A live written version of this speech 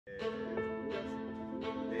So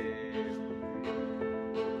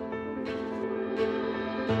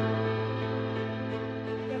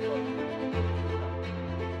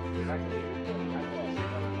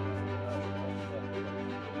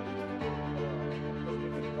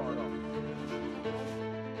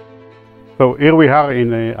here we are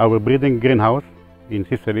in our breeding greenhouse in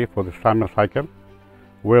Sicily for the summer cycle,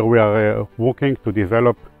 where we are working to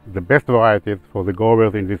develop the best varieties for the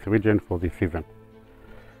growers in this region for this season.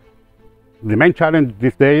 The main challenge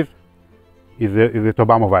these days is the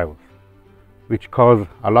ToBRFV virus, which causes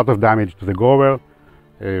a lot of damage to the grower,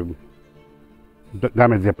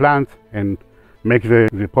 damage the plants, and makes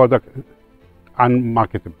the product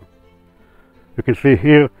unmarketable. You can see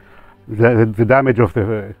here the damage of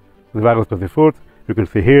the virus to the fruit. You can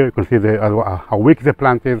see here, you can see how weak the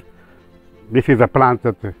plant is. This is a plant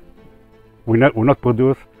that will not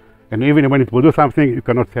produce, and even when it produces something, you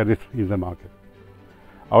cannot sell this in the market.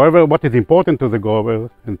 However, what is important to the grower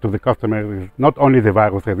and to the customer is not only the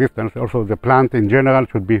virus resistance, also the plant in general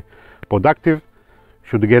should be productive,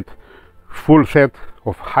 should get full set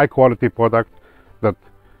of high quality product that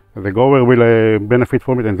the grower will benefit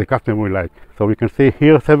from it and the customer will like. So we can see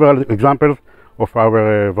here several examples of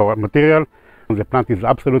our material. The plant is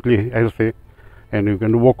absolutely healthy, and you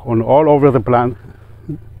can walk on all over the plant,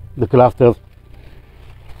 the clusters,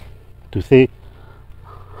 to see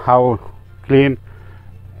how clean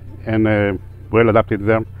and well adapted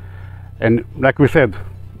them. And like we said,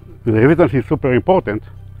 the resistance is super important,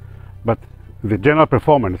 but the general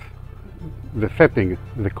performance, the setting,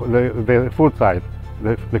 the food size,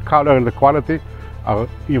 the color and the quality are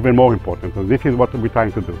even more important. So this is what we're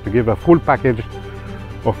trying to do, to give a full package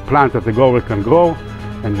of plants that the grower can grow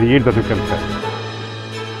and the yield that you can sell.